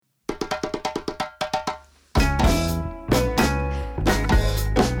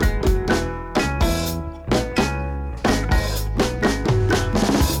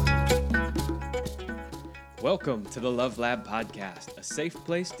Welcome to the Love Lab Podcast, a safe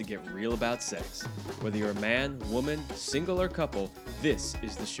place to get real about sex. Whether you're a man, woman, single, or couple, this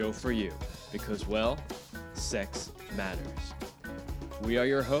is the show for you. Because, well, sex matters. We are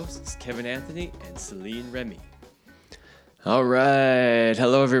your hosts, Kevin Anthony and Celine Remy. All right.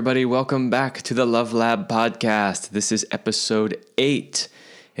 Hello, everybody. Welcome back to the Love Lab Podcast. This is episode 8,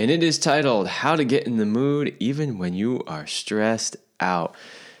 and it is titled, How to Get in the Mood Even When You Are Stressed Out.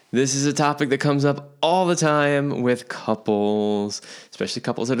 This is a topic that comes up all the time with couples, especially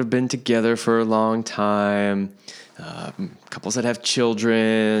couples that have been together for a long time, couples that have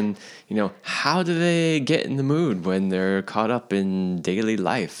children. You know, how do they get in the mood when they're caught up in daily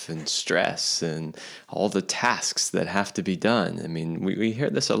life and stress and all the tasks that have to be done? I mean, we hear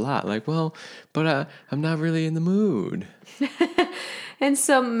this a lot, like, well, but I'm not really in the mood. And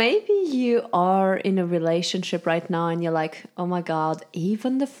so maybe you are in a relationship right now and you're like, oh my God,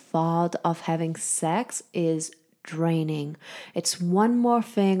 even the thought of having sex is draining. It's one more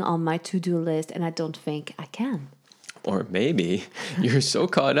thing on my to-do list and I don't think I can. Or maybe you're so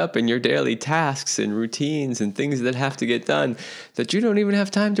caught up in your daily tasks and routines and things that have to get done that you don't even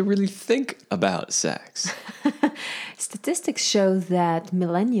have time to really think about sex. Statistics show that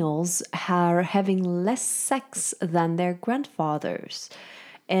millennials are having less sex than their grandfathers.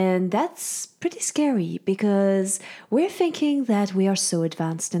 And that's pretty scary because we're thinking that we are so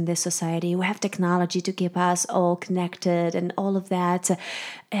advanced in this society. We have technology to keep us all connected and all of that.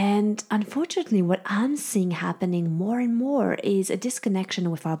 And unfortunately, what I'm seeing happening more and more is a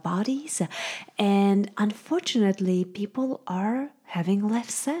disconnection with our bodies. And unfortunately, people are having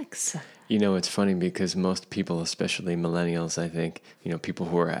less sex. You know, it's funny because most people, especially millennials, I think, you know, people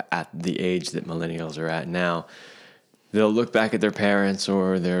who are at the age that millennials are at now, they'll look back at their parents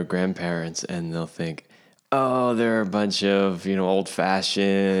or their grandparents and they'll think, oh, they're a bunch of, you know,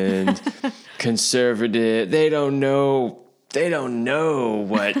 old-fashioned, conservative. They don't know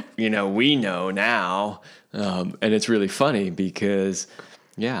what, you know, we know now. And it's really funny because,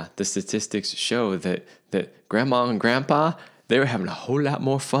 yeah, the statistics show that grandma and grandpa, they were having a whole lot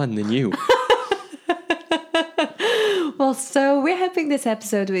more fun than you. Well, so we're hoping this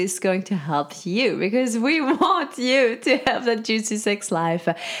episode is going to help you because we want you to have that juicy sex life.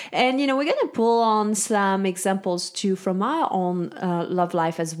 And, you know, we're going to pull on some examples too from our own love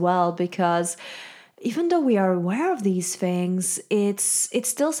life as well, because even though we are aware of these things, it's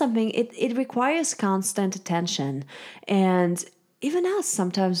still something, it requires constant attention. And even us,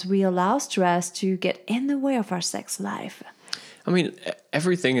 sometimes we allow stress to get in the way of our sex life. I mean,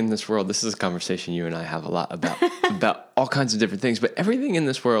 everything in this world, this is a conversation you and I have a lot about all kinds of different things, but everything in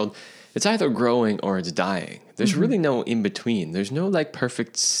this world, it's either growing or it's dying. There's really no in between. There's no like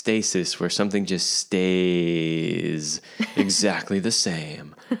perfect stasis where something just stays exactly the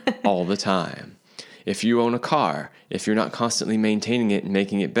same all the time. If you own a car, if you're not constantly maintaining it and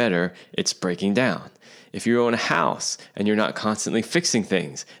making it better, it's breaking down. If you own a house and you're not constantly fixing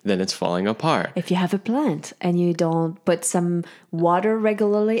things, then it's falling apart. If you have a plant and you don't put some water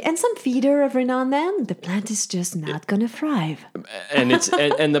regularly and some feeder every now and then, the plant is just not going to thrive. And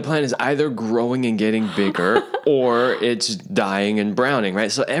and the plant is either growing and getting bigger or it's dying and browning, right?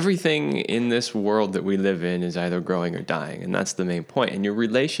 So everything in this world that we live in is either growing or dying, and that's the main point. And your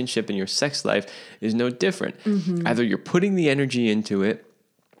relationship and your sex life is no different. Mm-hmm. Either you're putting the energy into it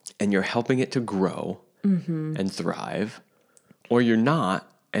and you're helping it to grow, mm-hmm. and thrive, or you're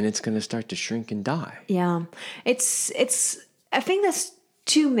not, and it's going to start to shrink and die. Yeah, it's. I think there's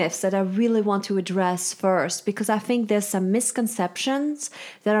two myths that I really want to address first, because I think there's some misconceptions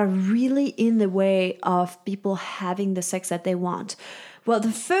that are really in the way of people having the sex that they want. Well,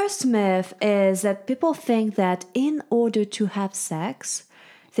 the first myth is that people think that in order to have sex,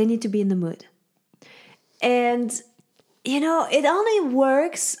 they need to be in the mood. And, you know, it only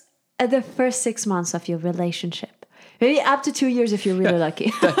works at the first 6 months of your relationship. Maybe up to 2 years if you're really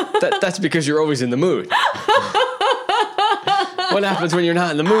lucky. That's because you're always in the mood. What happens when you're not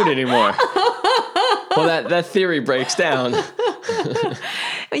in the mood anymore? Well, that theory breaks down.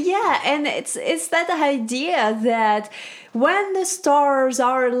 Yeah, and it's that idea that when the stars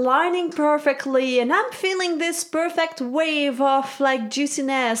are aligning perfectly and I'm feeling this perfect wave of like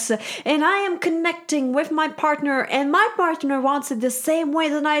juiciness and I am connecting with my partner and my partner wants it the same way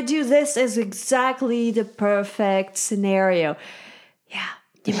that I do, this is exactly the perfect scenario. Yeah.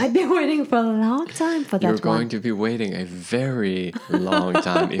 You might be waiting for a long time for that one. You're going to be waiting a very long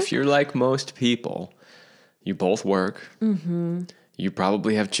time. If you're like most people, you both work. Mm-hmm. You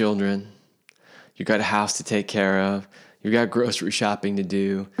probably have children. You got a house to take care of. You got grocery shopping to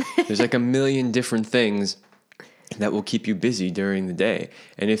do. There's like a million different things that will keep you busy during the day.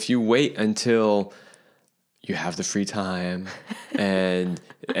 And if you wait until you have the free time and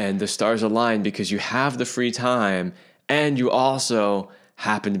the stars align because you have the free time and you also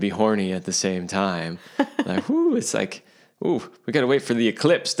happen to be horny at the same time. Like, whoo, it's like, ooh, we got to wait for the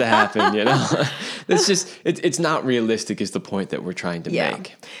eclipse to happen, you know? It's just, it's not realistic is the point that we're trying to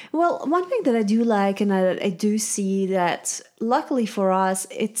make. Well, one thing that I do like, and I do see that luckily for us,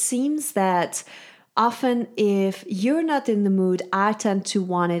 it seems that often if you're not in the mood, I tend to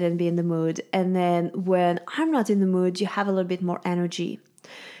want it and be in the mood. And then when I'm not in the mood, you have a little bit more energy.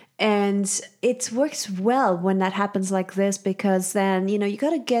 And it works well when that happens like this, because then, you know, you got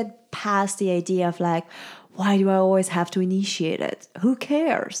to get past the idea of like, why do I always have to initiate it? Who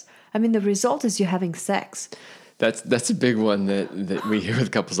cares? I mean, the result is you having sex. That's a big one that we hear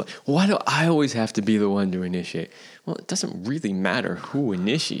with couples. Like, why do I always have to be the one to initiate? Well, it doesn't really matter who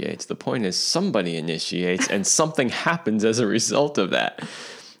initiates. The point is somebody initiates and something happens as a result of that.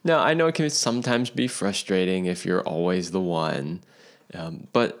 Now, I know it can sometimes be frustrating if you're always the one,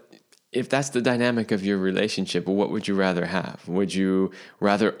 but if that's the dynamic of your relationship, what would you rather have? Would you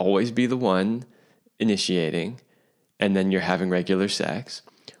rather always be the one initiating and then you're having regular sex?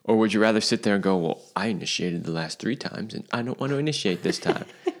 Or would you rather sit there and go, well, I initiated the last 3 times and I don't want to initiate this time?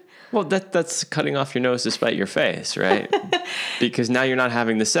 Well, that's cutting off your nose to spite your face, right? Because now you're not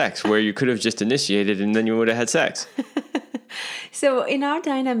having the sex where you could have just initiated and then you would have had sex. So in our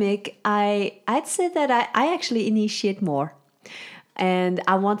dynamic, I'd say that I actually initiate more. And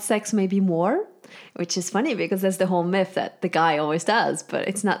I want sex maybe more, which is funny because that's the whole myth that the guy always does, but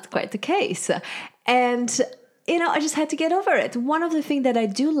it's not quite the case. And you know, I just had to get over it. One of the things that I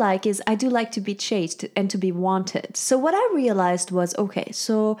do like is I do like to be chased and to be wanted. So what I realized was, okay,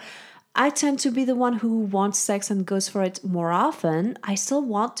 so I tend to be the one who wants sex and goes for it more often. I still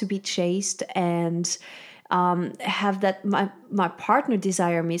want to be chased and have that my partner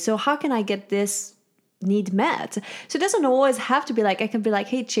desire me. So how can I get this need met? So it doesn't always have to be like, I can be like,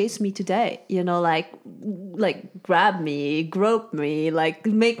 hey, chase me today, you know, like grab me, grope me, like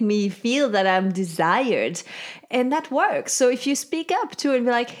make me feel that I'm desired, and that works. So if you speak up to it and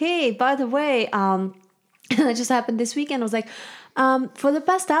be like, hey, by the way, that just happened this weekend, I was like, for the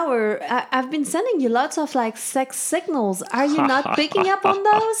past hour, I've been sending you lots of like sex signals. Are you not picking up on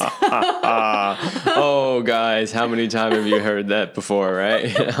those? Oh, guys, how many times have you heard that before,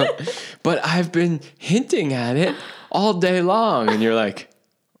 right? But I've been hinting at it all day long. And you're like,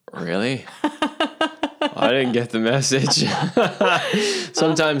 really? I didn't get the message.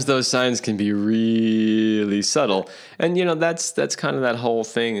 Sometimes those signs can be really subtle. And, you know, that's kind of that whole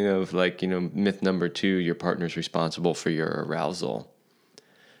thing of like, you know, myth number 2, your partner's responsible for your arousal,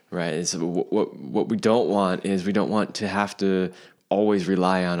 right? It's what we don't want is we don't want to have to always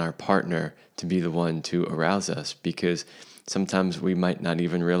rely on our partner to be the one to arouse us, because sometimes we might not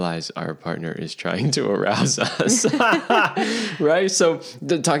even realize our partner is trying to arouse us, right? So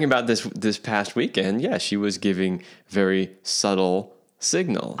talking about this past weekend, yeah, she was giving very subtle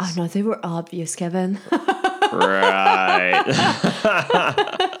signals. Oh, no, they were obvious, Kevin. Right.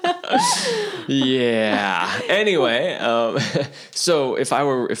 Yeah. Anyway, so if I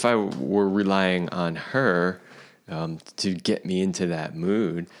were relying on her to get me into that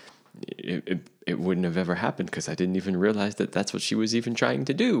mood, it wouldn't have ever happened because I didn't even realize that that's what she was even trying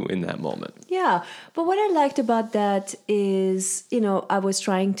to do in that moment. Yeah, but what I liked about that is, you know, I was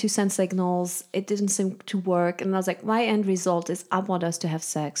trying to send signals. It didn't seem to work. And I was like, my end result is I want us to have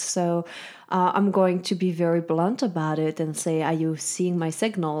sex. So I'm going to be very blunt about it and say, are you seeing my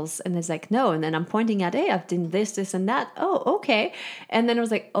signals? And it's like, no. And then I'm pointing at, hey, I've done this, this, and that. Oh, okay. And then I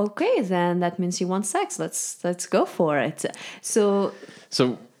was like, okay, then that means you want sex. Let's go for it. So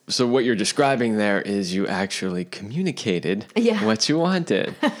what you're describing there is you actually communicated what you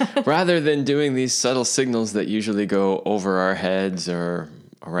wanted, rather than doing these subtle signals that usually go over our heads or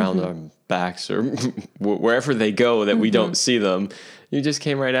around our backs or wherever they go that we don't see them. You just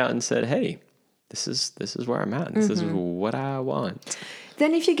came right out and said, hey, this is where I'm at. This is what I want.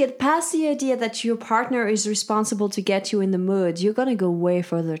 Then if you get past the idea that your partner is responsible to get you in the mood, you're going to go way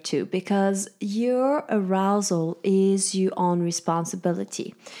further too, because your arousal is your own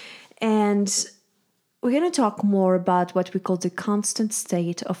responsibility. And we're going to talk more about what we call the constant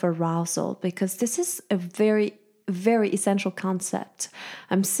state of arousal, because this is a very, very essential concept.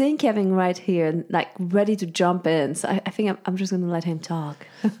 I'm seeing Kevin right here, like ready to jump in. So I think I'm just going to let him talk.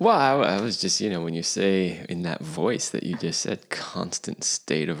 Well, I was just, you know, when you say in that voice that you just said constant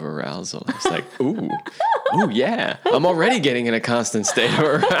state of arousal, I was like, ooh, yeah, I'm already getting in a constant state of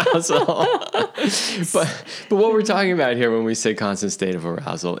arousal. But what we're talking about here when we say constant state of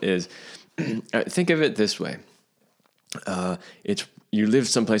arousal is, think of it this way. It's you live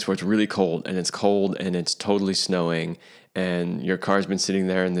someplace where it's really cold and it's totally snowing and your car's been sitting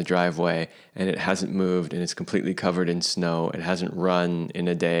there in the driveway and it hasn't moved and it's completely covered in snow. It hasn't run in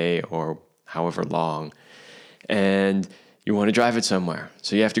a day or however long. And you want to drive it somewhere.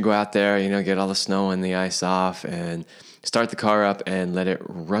 So you have to go out there, get all the snow and the ice off and start the car up and let it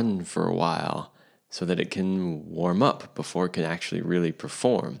run for a while so that it can warm up before it can actually really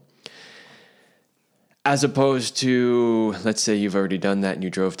perform. As opposed to, let's say you've already done that and you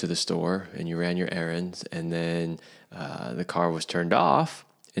drove to the store and you ran your errands and then the car was turned off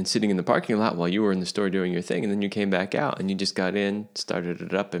and sitting in the parking lot while you were in the store doing your thing, and then you came back out and you just got in, started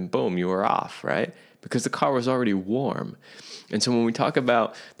it up, and boom, you were off, right? Because the car was already warm. And so when we talk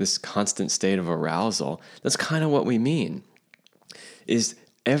about this constant state of arousal, that's kind of what we mean, is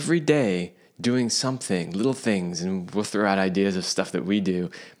every day doing something, little things, and we'll throw out ideas of stuff that we do,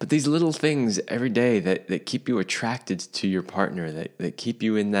 but these little things every day that keep you attracted to your partner, that keep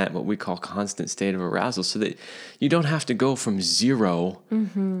you in that what we call constant state of arousal, so that you don't have to go from 0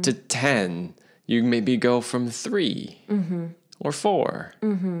 to 10. You maybe go from 3 or 4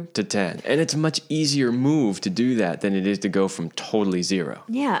 to 10. And it's a much easier move to do that than it is to go from totally 0.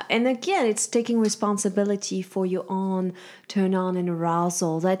 Yeah, and again, it's taking responsibility for your own turn on and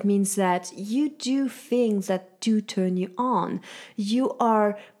arousal. That means that you do things that do turn you on. You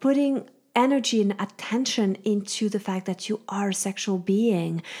are putting energy and attention into the fact that you are a sexual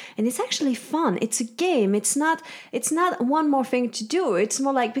being, and it's actually fun. It's a game. It's not one more thing to do. It's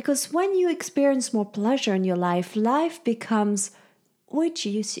more like, because when you experience more pleasure in your life becomes way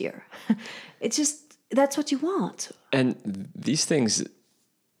easier. It's just, that's what you want. And these things,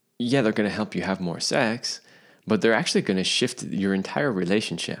 yeah, they're going to help you have more sex, but they're actually going to shift your entire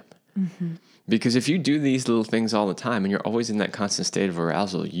relationship. Because if you do these little things all the time and you're always in that constant state of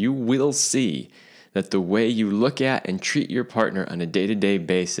arousal, you will see that the way you look at and treat your partner on a day-to-day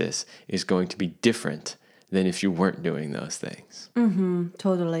basis is going to be different than if you weren't doing those things.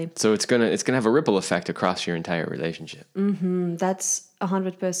 Totally. So it's gonna have a ripple effect across your entire relationship. That's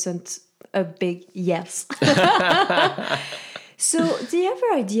 100% a big yes. So the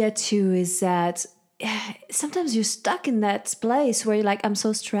other idea too is that sometimes you're stuck in that place where you're like, I'm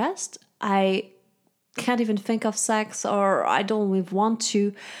so stressed, I can't even think of sex, or I don't even want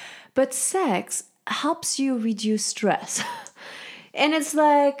to. But sex helps you reduce stress. And it's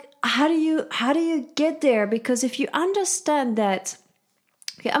like, how do you get there? Because if you understand that,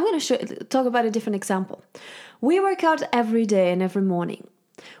 okay, I'm going to talk about a different example. We work out every day and every morning.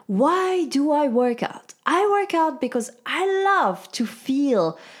 Why do I work out? I work out because I love to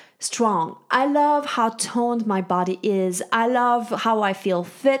feel strong. I love how toned my body is. I love how I feel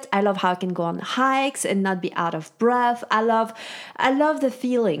fit. I love how I can go on hikes and not be out of breath. I love the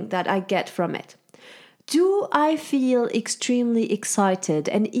feeling that I get from it. Do I feel extremely excited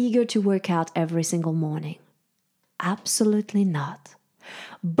and eager to work out every single morning? Absolutely not.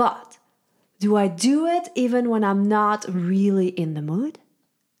 But do I do it even when I'm not really in the mood?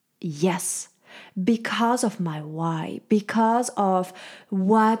 Yes. Because of my why, because of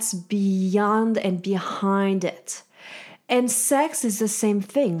what's beyond and behind it. And sex is the same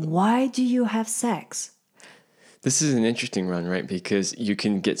thing. Why do you have sex? This is an interesting one, right? Because you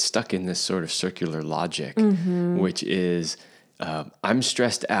can get stuck in this sort of circular logic, which is, I'm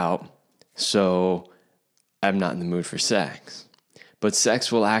stressed out, so I'm not in the mood for sex. But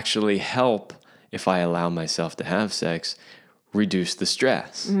sex will actually help, if I allow myself to have sex, reduce the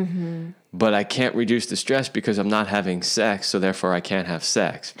stress. But I can't reduce the stress because I'm not having sex, so therefore I can't have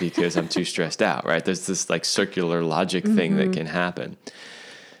sex because I'm too stressed out, right? There's this like circular logic thing that can happen.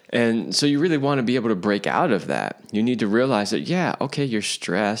 And so you really want to be able to break out of that. You need to realize that, yeah, okay, you're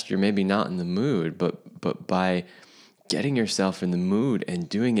stressed, you're maybe not in the mood, but by getting yourself in the mood and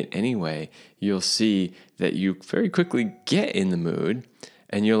doing it anyway, you'll see that you very quickly get in the mood,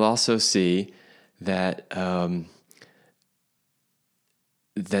 and you'll also see that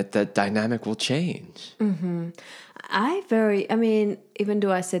that dynamic will change. Even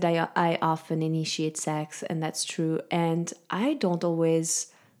though I said I often initiate sex, and that's true, and I don't always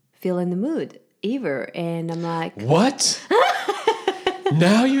feel in the mood either. And I'm like, what?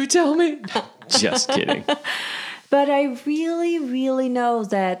 Now you tell me? Just kidding. But I really, really know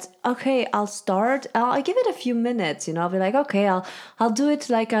that, okay, I'll give it a few minutes, I'll be like, okay, I'll do it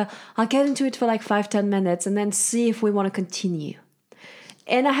I'll get into it for like 5-10 minutes and then see if we want to continue.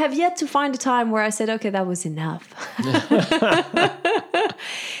 And I have yet to find a time where I said, okay, that was enough.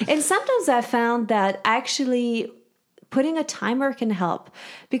 And sometimes I found that actually putting a timer can help.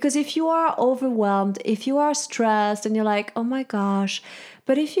 Because if you are overwhelmed, if you are stressed and you're like, oh my gosh,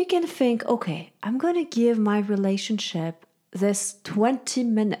 but if you can think, okay, I'm going to give my relationship this 20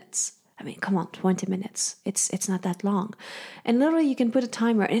 minutes. I mean, come on, 20 minutes. It's not that long. And literally you can put a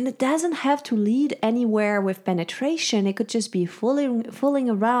timer, and it doesn't have to lead anywhere with penetration. It could just be fooling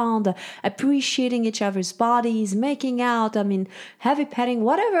around, appreciating each other's bodies, making out, I mean, heavy petting,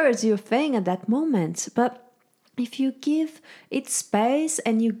 whatever is your thing at that moment. But if you give it space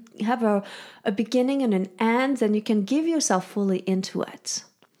and you have a beginning and an end, then you can give yourself fully into it.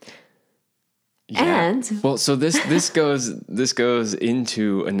 Yeah. And well, so this goes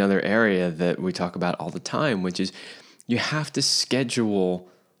into another area that we talk about all the time, which is you have to schedule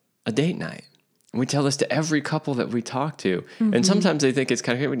a date night. And we tell this to every couple that we talk to. And sometimes they think it's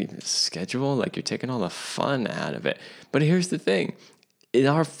kind of weird when you schedule, like you're taking all the fun out of it. But here's the thing. In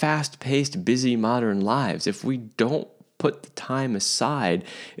our fast-paced, busy modern lives, if we don't put the time aside,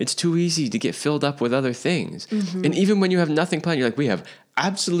 it's too easy to get filled up with other things. And even when you have nothing planned, you're like, we have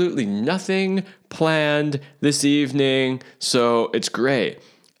absolutely nothing planned this evening, so it's great.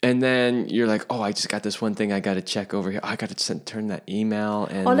 And then you're like, oh, I just got this one thing I got to check over here. Oh, I got to turn that email.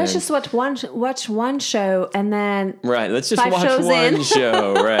 And let's just watch one show and then right, let's just watch one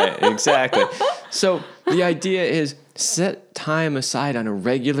show. Right, exactly. So the idea is set time aside on a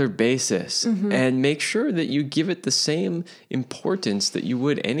regular basis and make sure that you give it the same importance that you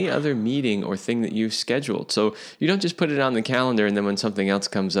would any other meeting or thing that you've scheduled. So you don't just put it on the calendar and then when something else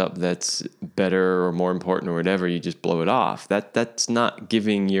comes up that's better or more important or whatever, you just blow it off. That's not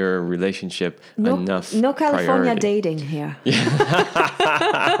giving your relationship enough No California priority. Dating here.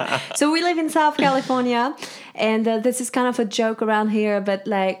 So we live in South California, and this is kind of a joke around here, but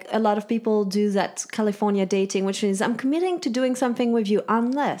like a lot of people do that California dating, which means I'm committing to doing something with you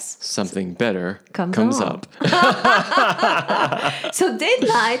unless something better comes up. So date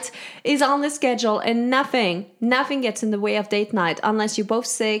night is on the schedule, and nothing gets in the way of date night unless you're both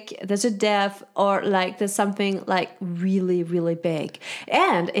sick, there's a death, or like there's something like really, really big.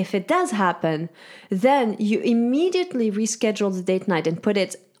 And if it does happen, then you immediately reschedule the date night and put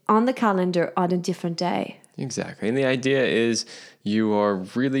it on the calendar on a different day. Exactly. And the idea is you are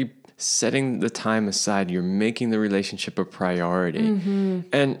really setting the time aside. You're making the relationship a priority.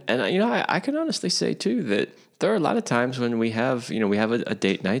 And you know, I can honestly say too that there are a lot of times when we have a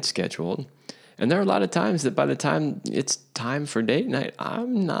date night scheduled. And there are a lot of times that by the time it's time for date night,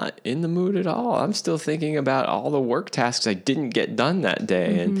 I'm not in the mood at all. I'm still thinking about all the work tasks I didn't get done that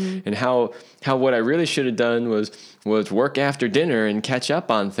day and how what I really should have done was work after dinner and catch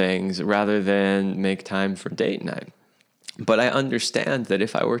up on things rather than make time for date night. But I understand that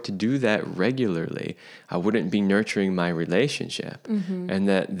if I were to do that regularly, I wouldn't be nurturing my relationship. And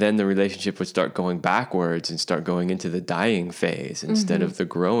that then the relationship would start going backwards and start going into the dying phase instead of the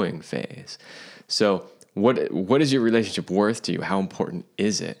growing phase. So what is your relationship worth to you? How important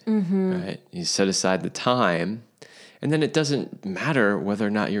is it? Right? You set aside the time, and then it doesn't matter whether or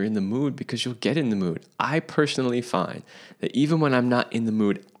not you're in the mood because you'll get in the mood. I personally find that even when I'm not in the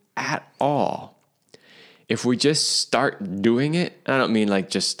mood at all, if we just start doing it, I don't mean like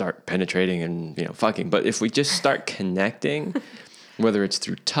just start penetrating and fucking, but if we just start connecting, whether it's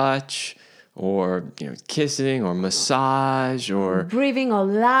through touch or kissing or massage or breathing or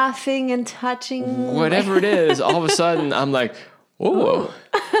laughing and touching, whatever it is, all of a sudden I'm like, oh,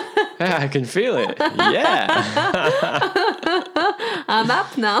 yeah, I can feel it. Yeah. I'm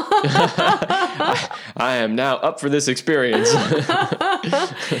up now. I am now up for this experience.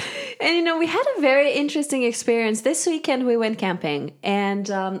 And we had a very interesting experience. This weekend we went camping,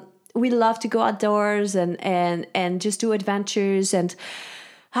 and we love to go outdoors and just do adventures. And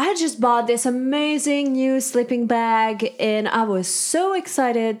I just bought this amazing new sleeping bag, and I was so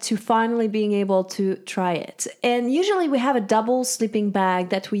excited to finally being able to try it. And usually we have a double sleeping bag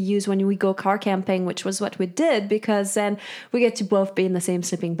that we use when we go car camping, which was what we did, because then we get to both be in the same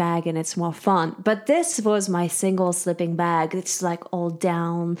sleeping bag and it's more fun. But this was my single sleeping bag. It's like all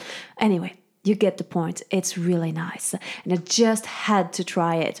down. Anyway, you get the point. It's really nice. And I just had to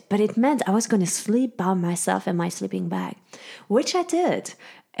try it. But it meant I was going to sleep by myself in my sleeping bag, which I did.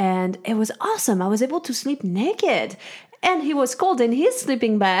 And it was awesome. I was able to sleep naked. And he was cold in his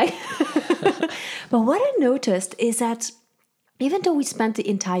sleeping bag. But what I noticed is that even though we spent the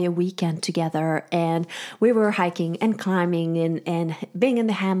entire weekend together and we were hiking and climbing and being in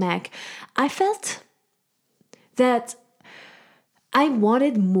the hammock, I felt that I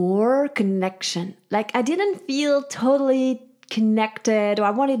wanted more connection. Like I didn't feel totally connected, or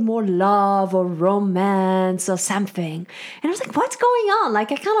I wanted more love or romance or something. And I was like, what's going on?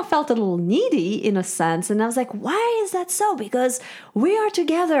 Like I kind of felt a little needy in a sense. And I was like, why is that so? Because we are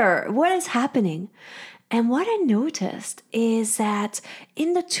together. What is happening? And what I noticed is that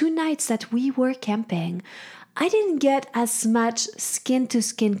in the 2 nights that we were camping, I didn't get as much skin to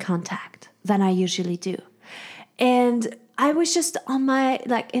skin contact than I usually do. And I was just on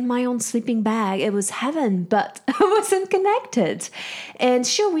in my own sleeping bag. It was heaven, but I wasn't connected. And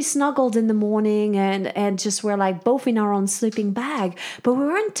sure, we snuggled in the morning and just were like both in our own sleeping bag, but we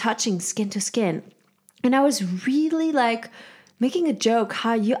weren't touching skin to skin. And I was really like making a joke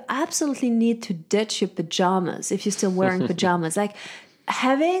how you absolutely need to ditch your pajamas if you're still wearing pajamas. Like,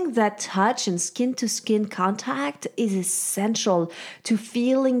 having that touch and skin to skin contact is essential to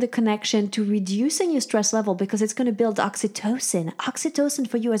feeling the connection, to reducing your stress level, because it's going to build oxytocin. Oxytocin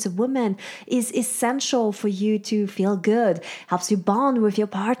for you as a woman is essential for you to feel good, helps you bond with your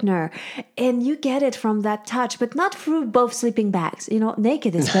partner. And you get it from that touch, but not through both sleeping bags.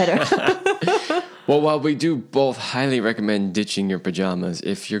 Naked is better. Well, while we do both highly recommend ditching your pajamas,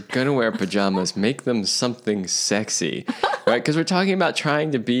 if you're going to wear pajamas, make them something sexy, right? Because we're talking about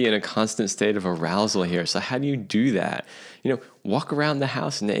trying to be in a constant state of arousal here. So how do you do that? Walk around the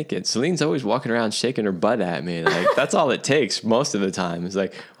house naked. Celine's always walking around shaking her butt at me. Like, that's all it takes most of the time. It's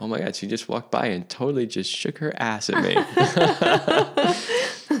like, oh my God, she just walked by and totally just shook her ass at me.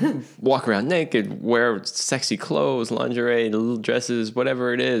 Walk around naked, wear sexy clothes, lingerie, little dresses,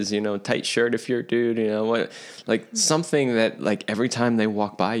 whatever it is, tight shirt if you're a dude, something that like every time they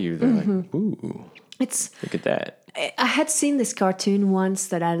walk by you, they're like, ooh, look at that. I had seen this cartoon once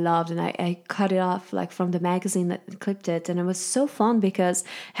that I loved, and I cut it off like from the magazine that clipped it, and it was so fun because it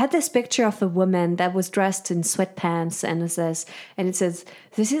had this picture of a woman that was dressed in sweatpants, and it says,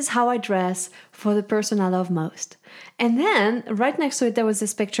 "This is how I dress for the person I love most." And then right next to it, there was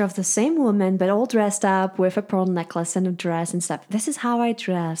this picture of the same woman, but all dressed up with a pearl necklace and a dress and stuff. "This is how I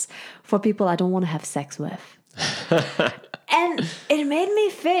dress for people I don't want to have sex with." And it made me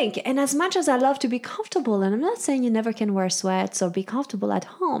think, and as much as I love to be comfortable, and I'm not saying you never can wear sweats or be comfortable at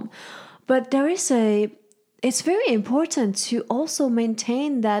home, but it's very important to also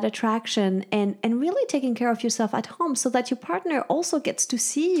maintain that attraction and really taking care of yourself at home so that your partner also gets to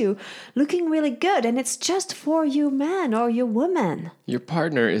see you looking really good. And it's just for you, man, or your woman. Your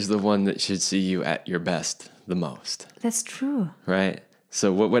partner is the one that should see you at your best the most. That's true. Right?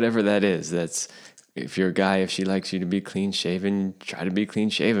 So whatever that is, that's... If you're a guy, if she likes you to be clean shaven, try to be clean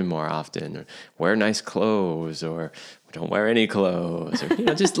shaven more often, or wear nice clothes, or don't wear any clothes, or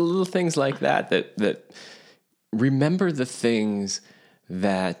just little things like that remember the things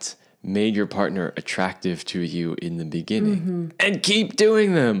that made your partner attractive to you in the beginning, and keep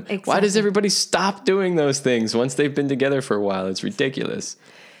doing them. Exactly. Why does everybody stop doing those things once they've been together for a while? It's ridiculous.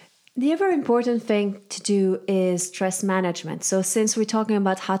 The other important thing to do is stress management. So since we're talking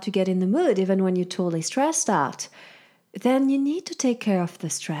about how to get in the mood, even when you're totally stressed out, then you need to take care of the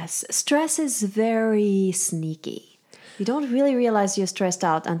stress. Stress is very sneaky. You don't really realize you're stressed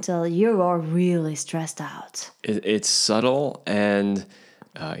out until you are really stressed out. It's subtle, and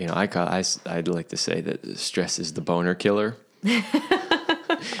I'd like to say that stress is the boner killer.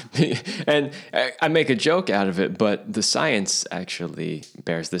 And I make a joke out of it, but the science actually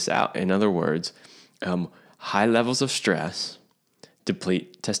bears this out. In other words, high levels of stress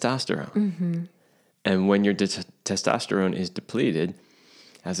deplete testosterone. Mm-hmm. And when your testosterone is depleted,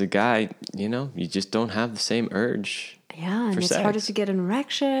 as a guy, you just don't have the same urge. Yeah, and it's sex. Harder to get an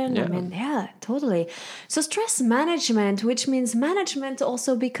erection. Yeah. Yeah, totally. So stress management, which means management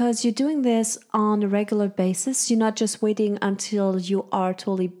also because you're doing this on a regular basis. You're not just waiting until you are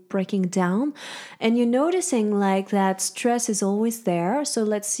totally breaking down. And you're noticing like that stress is always there. So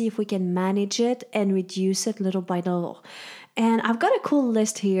let's see if we can manage it and reduce it little by little. And I've got a cool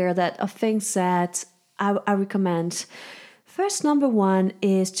list here of things that I recommend. First, number one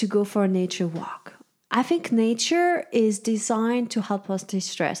is to go for a nature walk. I think nature is designed to help us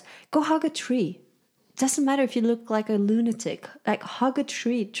de-stress. Go hug a tree. Doesn't matter if you look like a lunatic. Like, hug a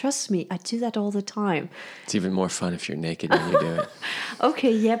tree. Trust me, I do that all the time. It's even more fun if you're naked when you do it.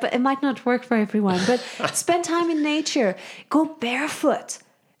 Okay, yeah, but it might not work for everyone. But spend time in nature. Go barefoot.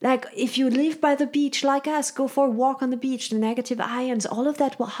 Like, if you live by the beach like us, go for a walk on the beach. The negative ions, all of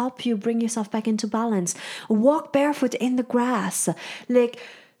that will help you bring yourself back into balance. Walk barefoot in the grass. Like,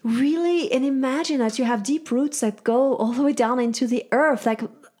 really, and imagine that you have deep roots that go all the way down into the earth. Like,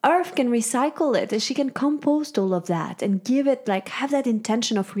 earth can recycle it, and she can compost all of that and give it, like, have that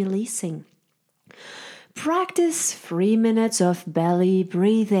intention of releasing. Practice 3 minutes of belly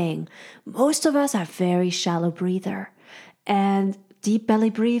breathing. Most of us are very shallow breather, and deep belly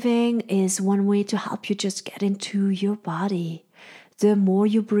breathing is one way to help you just get into your body. The more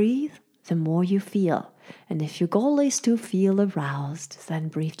you breathe, the more you feel. And if your goal is to feel aroused, then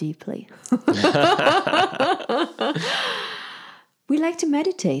breathe deeply. We like to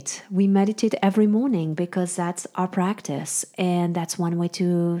meditate. We meditate every morning because that's our practice, and that's one way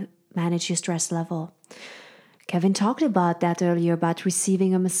to manage your stress level. Kevin talked about that earlier, about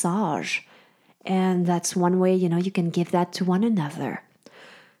receiving a massage. And that's one way, you can give that to one another.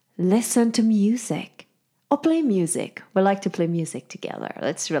 Listen to music or play music. We like to play music together.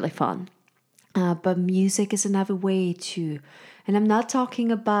 It's really fun. But music is another way to, and I'm not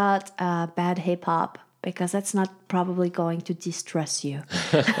talking about bad hip hop because that's not probably going to distress you.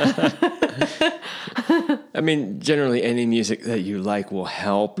 I mean, generally any music that you like will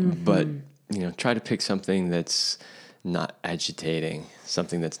help, but try to pick something that's not agitating,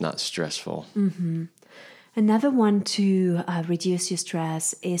 something that's not stressful. Another one to reduce your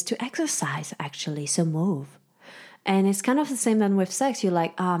stress is to exercise, actually, so move. And it's kind of the same then with sex. You're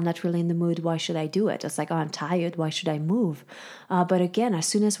like, I'm not really in the mood. Why should I do it? It's like, I'm tired. Why should I move? But again, as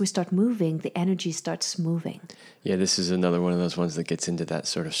soon as we start moving, the energy starts moving. Yeah, this is another one of those ones that gets into that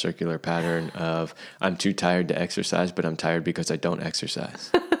sort of circular pattern of I'm too tired to exercise, but I'm tired because I don't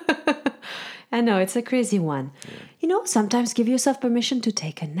exercise. I know, it's a crazy one. Yeah. Sometimes give yourself permission to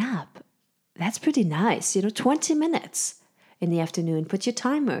take a nap. That's pretty nice. 20 minutes in the afternoon. Put your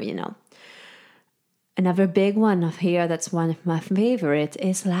timer, Another big one of here that's one of my favorite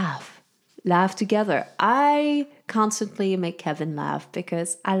is laugh. Laugh together. I constantly make Kevin laugh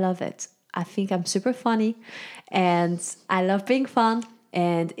because I love it. I think I'm super funny and I love being fun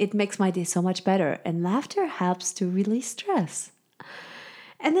and it makes my day so much better. And laughter helps to release stress.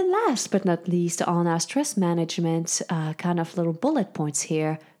 And then last but not least on our stress management kind of little bullet points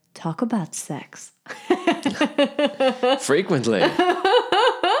here, talk about sex. Frequently.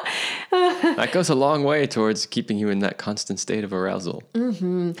 That goes a long way towards keeping you in that constant state of arousal.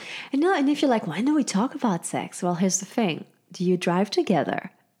 And if you're like, why don't we talk about sex? Well, here's the thing. Do you drive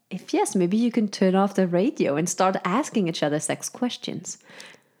together? If yes, maybe you can turn off the radio and start asking each other sex questions.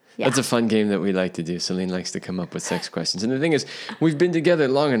 Yeah. That's a fun game that we like to do. Celine likes to come up with sex questions. And the thing is, we've been together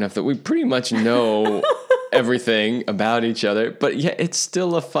long enough that we pretty much know everything about each other. But yeah, it's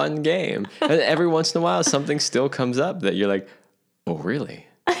still a fun game. And every once in a while, something still comes up that you're like, oh, really?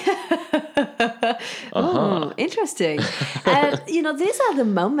 Oh, interesting. And, these are the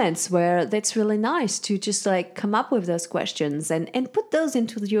moments where it's really nice to just come up with those questions and put those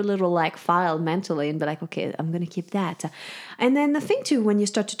into your little file mentally and be like, okay, I'm going to keep that. And then the thing too, when you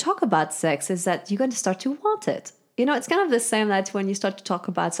start to talk about sex is that you're going to start to want it. It's kind of the same that when you start to talk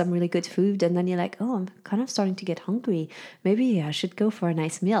about some really good food and then you're like, oh, I'm kind of starting to get hungry. Maybe I should go for a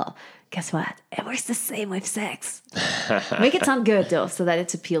nice meal. Guess what? It works the same with sex. Make it sound good, though, so that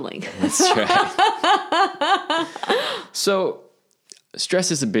it's appealing. That's right. So, stress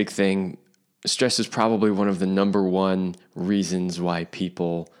is a big thing. Stress is probably one of the number one reasons why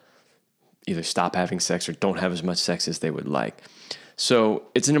people either stop having sex or don't have as much sex as they would like. So,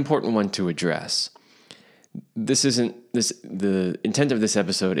 it's an important one to address. The intent of this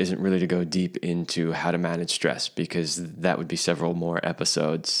episode isn't really to go deep into how to manage stress because that would be several more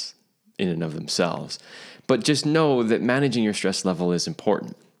episodes in and of themselves. But just know that managing your stress level is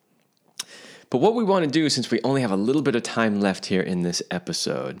important. But what we want to do, since we only have a little bit of time left here in this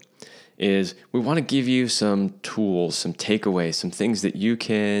episode, is we want to give you some tools, some takeaways, some things that you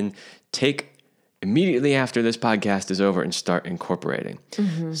can take immediately after this podcast is over and start incorporating.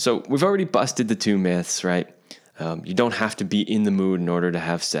 So we've already busted the 2 myths, right? You don't have to be in the mood in order to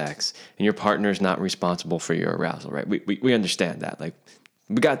have sex, and your partner is not responsible for your arousal, right? We understand that.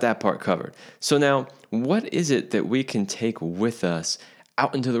 We got that part covered. So now, what is it that we can take with us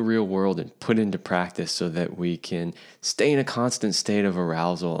out into the real world and put into practice so that we can stay in a constant state of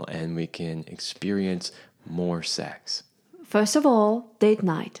arousal and we can experience more sex? First of all, date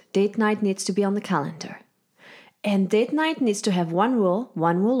night. Date night needs to be on the calendar. And date night needs to have one rule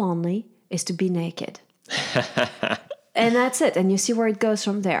only, is to be naked. And that's it. And you see where it goes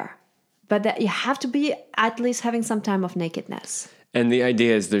from there. But that you have to be at least having some time of nakedness. And the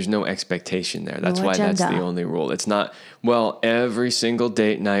idea is there's no expectation there. That's why that's the only rule. It's not, every single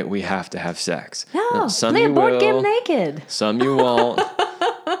date night we have to have sex. No, play a board game naked. Some you won't.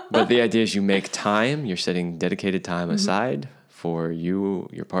 But the idea is you make time. You're setting dedicated time aside for you,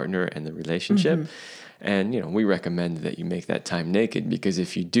 your partner, and the relationship. And, we recommend that you make that time naked because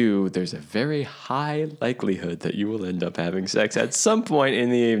if you do, there's a very high likelihood that you will end up having sex at some point in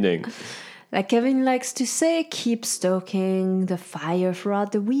the evening. Like Kevin likes to say, keep stoking the fire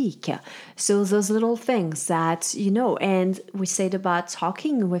throughout the week. So those little things that, and we said about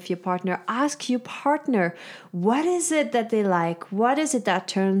talking with your partner, ask your partner, what is it that they like? What is it that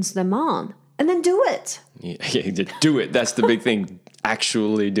turns them on? And then do it. Yeah, do it. That's the big thing.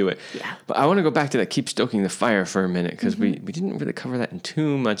 actually do it. Yeah. But I want to go back to that keep stoking the fire for a minute, because we didn't really cover that in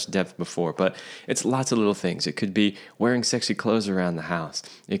too much depth before, but it's lots of little things. It could be wearing sexy clothes around the house.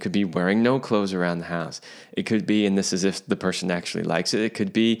 It could be wearing no clothes around the house. It could be, and this is if the person actually likes it, it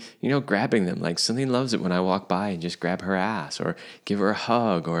could be, grabbing them. Like Celine loves it when I walk by and just grab her ass or give her a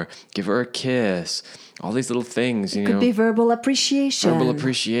hug or give her a kiss. All these little things, It could be verbal appreciation. Verbal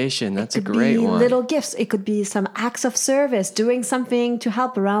appreciation, that's a great one. It could be one. little gifts. It could be some acts of service, doing something to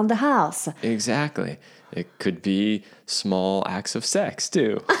help around the house. Exactly. It could be small acts of sex,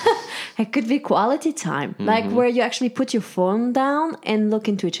 too. It could be quality time, like where you actually put your phone down and look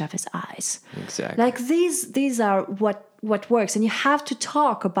into each other's eyes. Exactly. Like these are what works, and you have to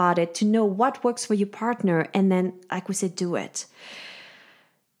talk about it to know what works for your partner, and then, like we said, do it.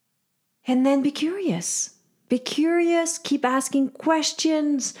 And then be curious. Be curious, keep asking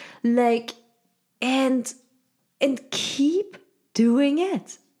questions, and keep doing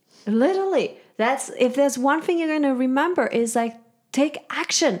it. Literally. If there's one thing you're going to remember is take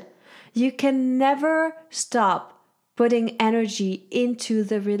action. You can never stop putting energy into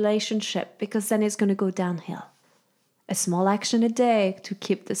the relationship, because then it's going to go downhill. A small action a day to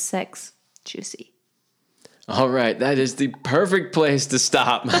keep the sex juicy. All right, that is the perfect place to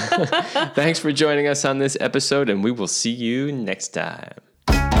stop. Thanks for joining us on this episode, and we will see you next time.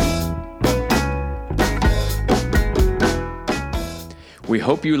 We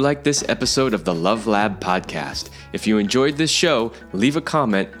hope you liked this episode of the Love Lab podcast. If you enjoyed this show, leave a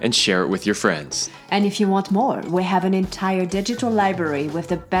comment and share it with your friends. And if you want more, we have an entire digital library with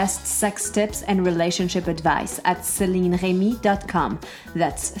the best sex tips and relationship advice at CelineRemy.com.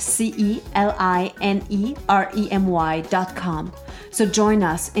 That's CelineRemy.com. So join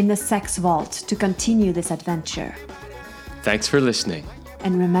us in the Sex Vault to continue this adventure. Thanks for listening.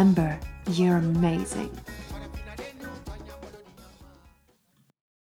 And remember, you're amazing.